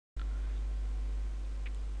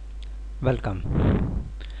Welcome.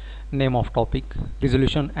 Name of topic: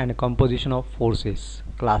 Resolution and Composition of Forces.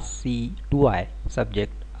 Class C 2I.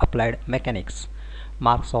 Subject: Applied Mechanics.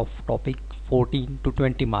 Marks of topic: 14 to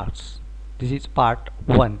 20 marks. This is part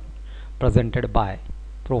 1, presented by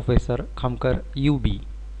Professor Khamkar UB,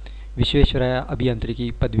 Visvesvaraya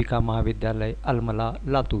अभियांत्रिकी पदविका महाविद्यालय अलमला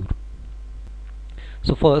Latur.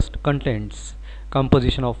 So first, contents: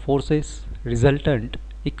 composition of forces, resultant,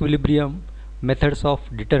 equilibrium, methods of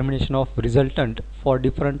determination of resultant for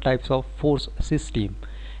different types of force system,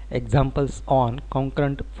 examples on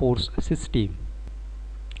concurrent force system.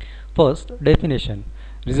 First, definition: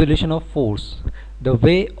 resolution of force, the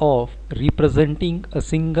way of representing a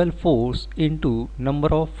single force into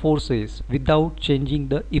number of forces without changing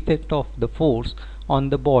the effect of the force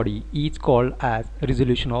on the body is called as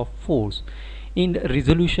resolution of force. In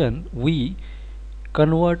resolution, we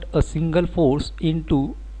convert a single force into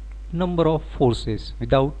number of forces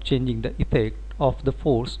without changing the effect of the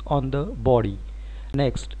force on the body.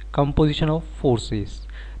 Next, composition of forces,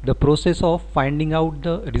 the process of finding out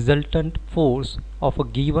the resultant force of a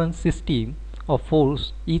given system of force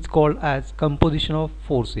is called as composition of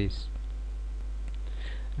forces.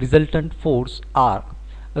 Resultant force are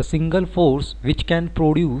a single force which can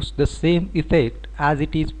produce the same effect as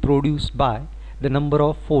it is produced by the number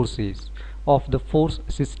of forces of the force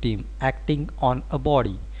system acting on a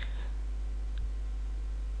body.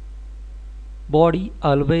 Body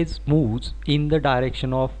always moves in the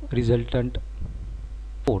direction of resultant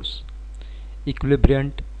force.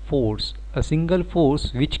 Equilibriant force, a single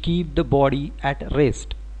force which keeps the body at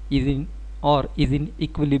rest is in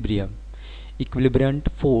equilibrium. Equilibriant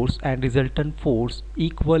force and resultant force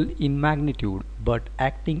equal in magnitude but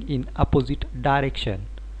acting in opposite direction.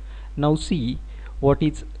 Now see what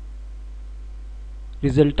is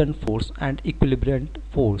resultant force and equilibriant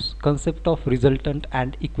force. Concept of resultant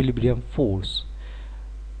and equilibrium force.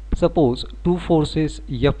 Suppose two forces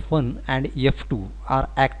F1 and F2 are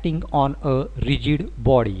acting on a rigid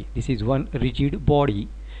body. This is one rigid body,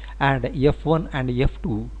 and F1 and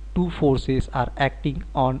F2, two forces are acting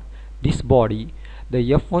on this body. The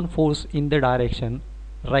F1 force in the direction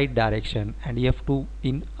right direction and F2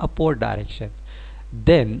 in upward direction.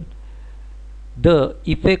 Then the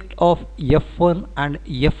effect of F1 and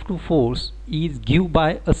F2 force is given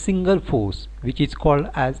by a single force which is called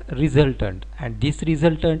as resultant, and this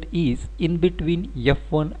resultant is in between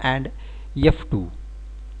F1 and F2.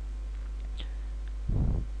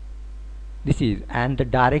 And the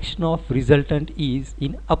direction of resultant is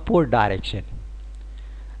in upward direction.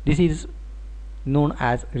 This is known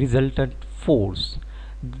as resultant force.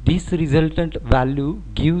 This resultant value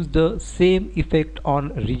gives the same effect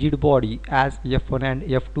on rigid body as F1 and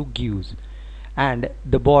F2 gives, and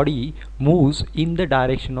the body moves in the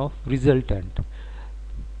direction of resultant.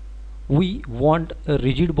 We want a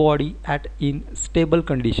rigid body in stable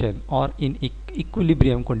condition or in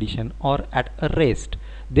equilibrium condition or at a rest.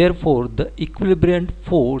 Therefore, the equilibriant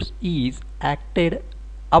force is acted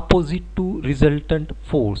opposite to resultant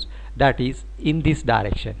force, that is in this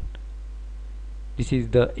direction. This is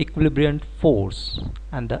the equilibriant force,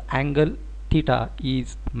 and the angle theta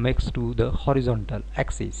is next to the horizontal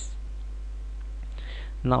axis.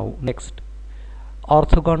 Now next,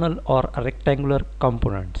 orthogonal or rectangular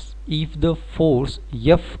components. If the force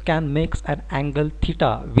F can make an angle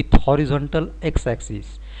theta with horizontal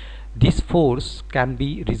x-axis, this force can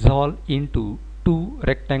be resolved into two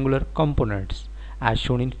rectangular components as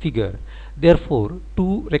shown in figure. Therefore,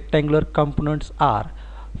 two rectangular components are: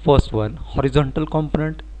 first one, horizontal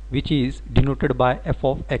component, which is denoted by f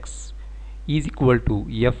of x is equal to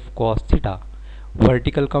f cos theta.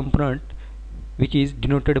 Vertical component, which is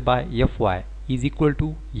denoted by fy is equal to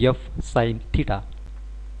f sin theta.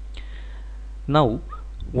 Now,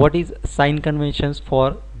 what is sign conventions for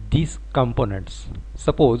these components?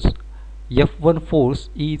 Suppose F1 force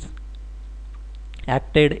is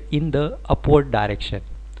acted in the upward direction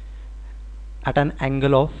at an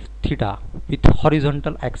angle of theta with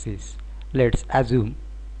horizontal axis. Let's assume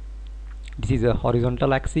this is a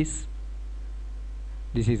horizontal axis,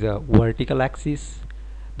 this is a vertical axis.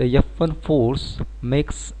 The F1 force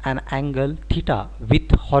makes an angle theta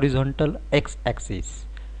with horizontal x-axis.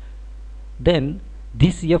 Then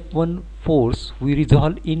this F1 force we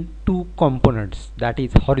resolve in two components, that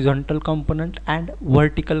is horizontal component and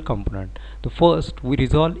vertical component. The first we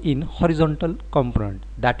resolve in horizontal component,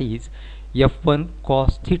 that is F1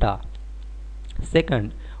 cos theta.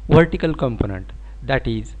 Second, vertical component, that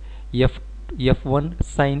is F1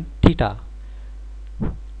 sin theta.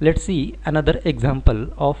 Let's see another example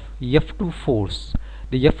of F2 force.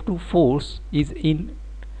 The F2 force is in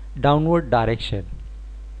downward direction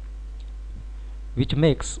which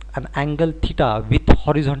makes an angle theta with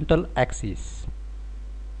horizontal axis.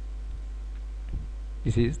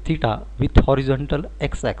 This is theta with horizontal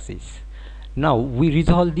x-axis. Now we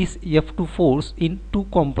resolve this F2 force in two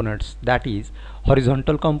components, that is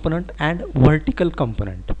horizontal component and vertical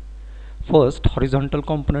component. First horizontal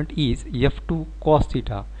component is F2 cos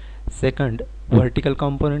theta. Second vertical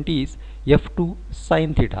component is F2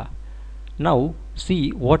 sin theta. Now see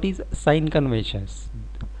what is sign conventions.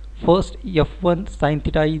 First F1 sin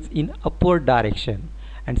theta is in upward direction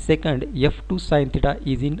and second F2 sin theta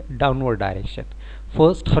is in downward direction.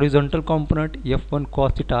 First horizontal component F1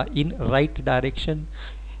 cos theta in right direction.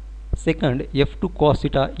 Second F2 cos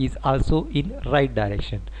theta is also in right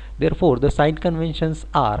direction. Therefore the sign conventions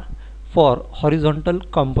are: for horizontal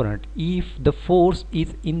component, if the force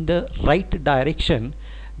is in the right direction,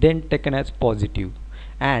 then taken as positive,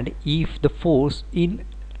 and if the force in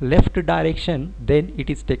left direction, then it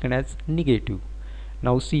is taken as negative.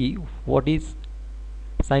 Now see what is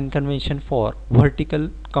sign convention for vertical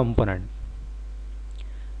component.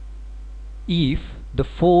 If the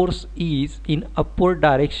force is in upward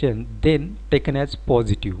direction, then taken as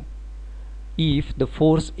positive. If the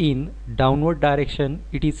force in downward direction,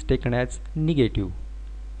 it is taken as negative.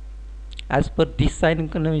 As per this sign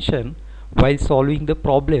convention, while solving the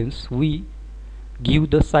problems, we give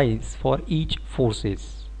the signs for each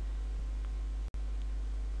forces.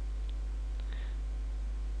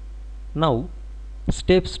 Now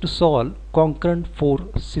steps to solve concurrent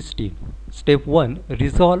force system. Step 1.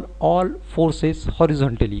 Resolve all forces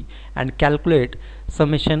horizontally and calculate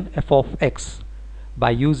summation f of x by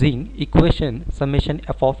using equation summation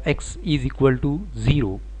f of x is equal to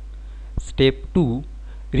 0. Step 2.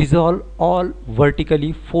 Resolve all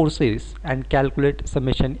vertically forces and calculate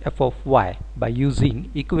summation f of y by using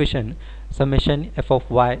equation summation f of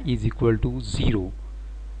y is equal to 0.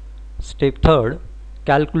 Step 3.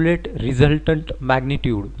 Calculate resultant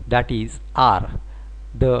magnitude, that is r.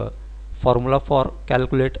 The formula for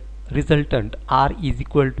calculate resultant r is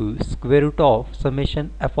equal to square root of summation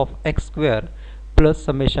f of x square plus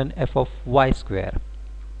summation f of y square.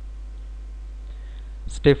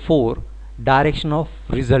 Step 4. Direction of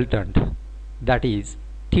resultant, that is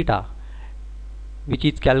theta, which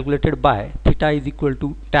is calculated by theta is equal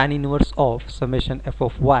to tan inverse of summation f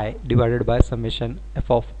of y divided by summation f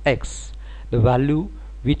of x, the value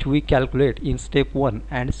which we calculate in step 1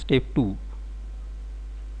 and step 2.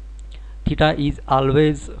 Theta is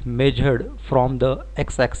always measured from the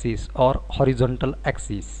x-axis or horizontal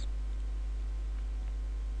axis.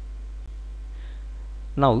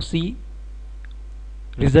 Now see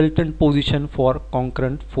resultant position for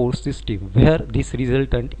concurrent force system, where this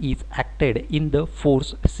resultant is acted in the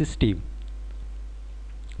force system.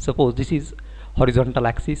 Suppose this is horizontal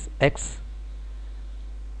axis x,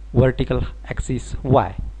 vertical axis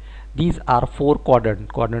y. These are four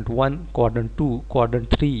quadrants: quadrant 1, quadrant 2, quadrant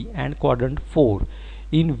 3 and quadrant 4,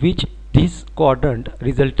 in which this quadrant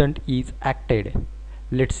resultant is acted.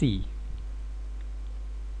 Let's see.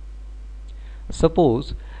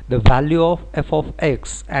 Suppose the value of f of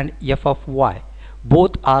x and f of y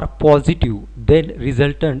both are positive, then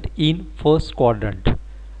resultant in first quadrant.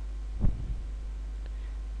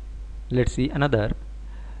 Let's see another.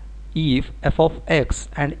 If f of x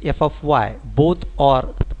and f of y both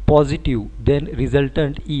are positive, then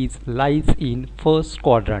resultant is lies in first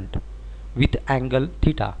quadrant with angle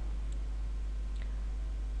theta.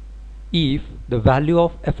 If the value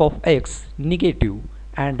of f of x negative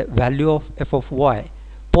and value of f of y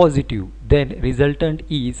positive, then resultant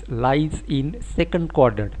is lies in second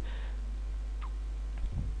quadrant.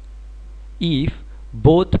 If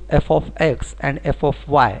both f of x and f of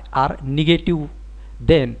y are negative,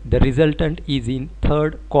 then the resultant is in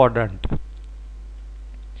third quadrant.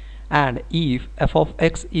 And if f of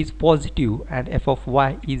x is positive and f of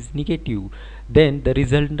y is negative, then the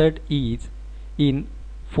resultant is in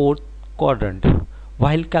fourth quadrant.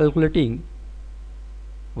 While calculating,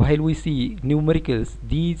 while we see numericals,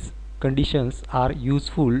 these conditions are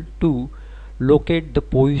useful to locate the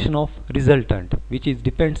position of resultant, which is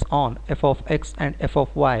depends on f of x and f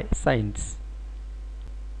of y signs.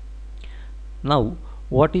 Now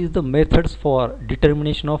what is the methods for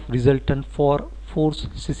determination of resultant for force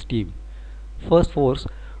system? First force,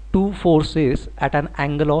 two forces at an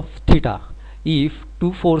angle of theta. If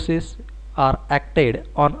two forces are acted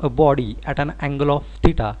on a body at an angle of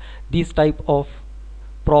theta, this type of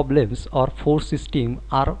problems or force system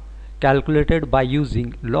are calculated by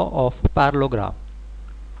using law of parallelogram.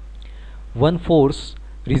 One force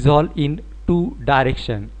resolve in two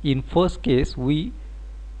direction. In first case we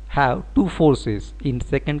have two forces. In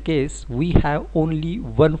second case we have only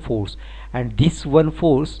one force, and this one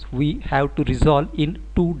force we have to resolve in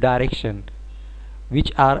two directions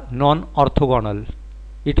which are non-orthogonal.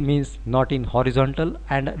 It means not in horizontal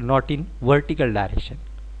and not in vertical direction.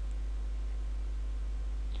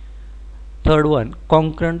 Third one,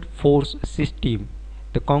 concurrent force system.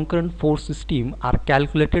 The concurrent force system are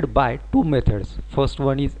calculated by two methods. First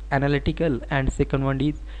one is analytical and second one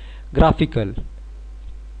is graphical.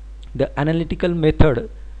 The analytical method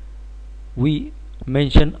we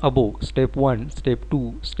mention above: step 1, step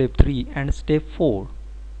 2, step 3 and step 4.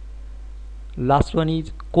 Last one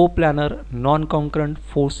is coplanar non-concurrent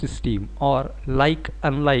force system or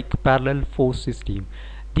like-unlike parallel force system.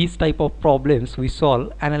 These type of problems we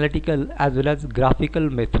solve analytical as well as graphical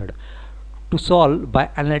method. To solve by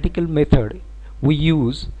analytical method we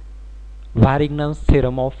use Varignon's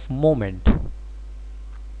theorem of moment.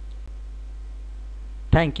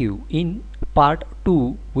 Thank you. In part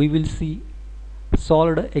 2 we will see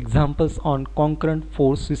solved examples on concurrent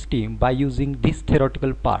force system by using this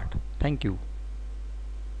theoretical part. Thank you.